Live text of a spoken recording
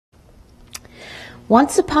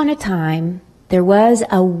Once upon a time, there was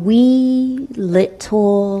a wee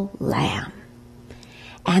little lamb.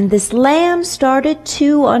 And this lamb started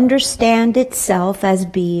to understand itself as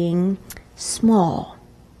being small,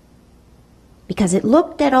 because it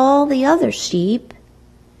looked at all the other sheep,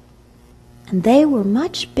 and they were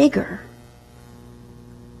much bigger.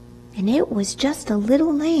 And it was just a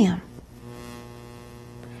little lamb.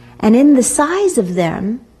 And in the size of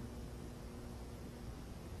them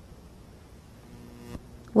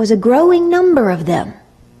was a growing number of them.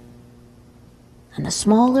 And the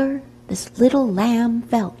smaller this little lamb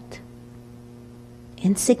felt,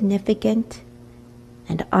 insignificant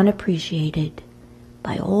and unappreciated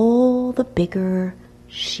by all the bigger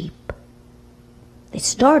sheep. They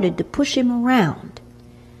started to push him around.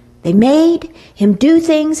 They made him do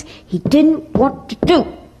things he didn't want to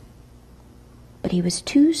do. But he was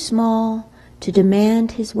too small to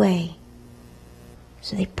demand his way.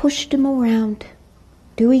 So they pushed him around,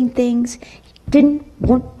 doing things he didn't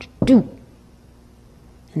want to do.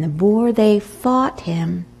 And the more they fought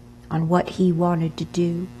him on what he wanted to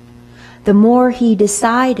do, the more he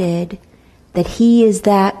decided that he is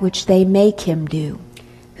that which they make him do,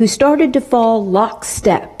 who started to fall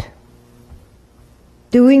lockstep,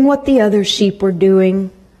 doing what the other sheep were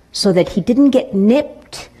doing so that he didn't get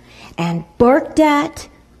nipped and barked at,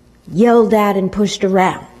 yelled at, and pushed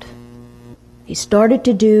around. He started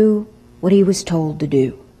to do what he was told to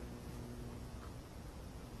do.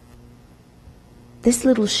 This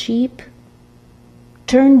little sheep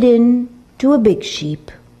turned into a big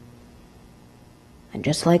sheep, and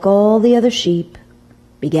just like all the other sheep,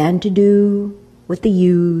 began to do what the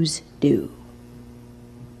ewes do.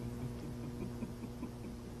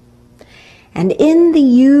 And in the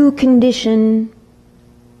ewe condition,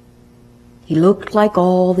 he looked like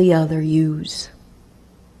all the other ewes.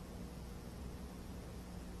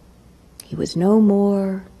 He was no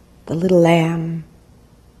more the little lamb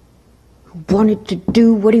who wanted to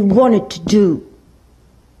do what he wanted to do.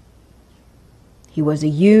 He was a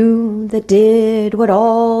ewe that did what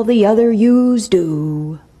all the other ewes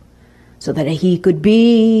do, so that he could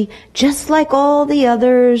be just like all the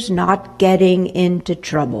others, not getting into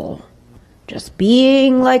trouble. Just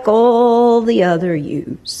being like all the other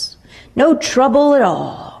ewes. No trouble at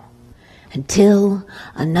all. Until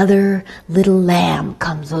another little lamb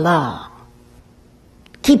comes along.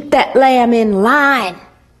 Keep that lamb in line.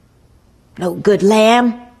 No good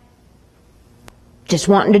lamb. Just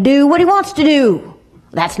wanting to do what he wants to do.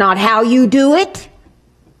 That's not how you do it.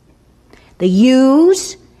 The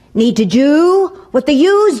ewes need to do what the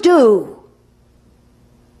ewes do.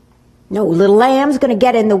 No little lamb's going to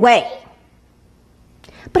get in the way.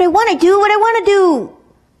 But I want to do what I want to do.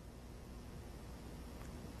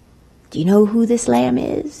 Do you know who this lamb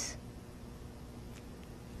is?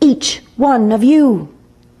 Each one of you.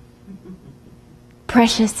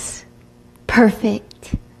 Precious,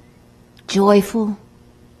 perfect, joyful,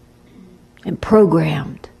 and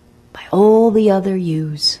programmed by all the other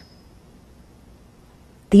yous.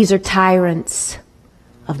 These are tyrants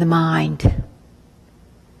of the mind.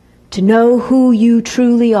 To know who you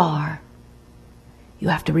truly are, you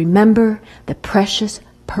have to remember the precious,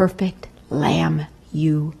 perfect lamb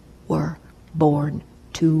you were born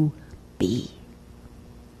to be.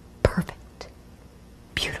 Perfect.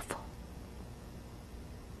 Beautiful.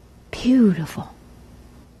 Beautiful.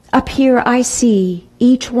 Up here I see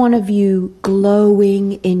each one of you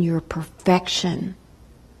glowing in your perfection.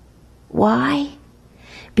 Why?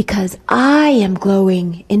 Because I am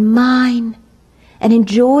glowing in mine and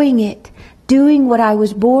enjoying it, doing what I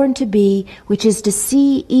was born to be, which is to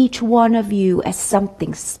see each one of you as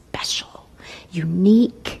something special,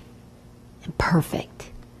 unique, and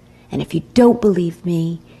perfect. And if you don't believe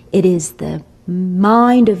me, it is the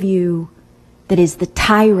mind of you that is the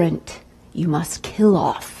tyrant you must kill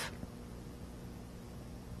off.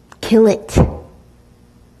 Kill it.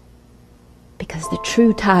 Because the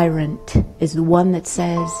true tyrant is the one that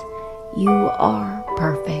says, you are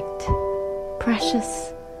perfect,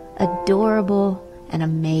 precious, adorable, and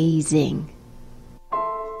amazing.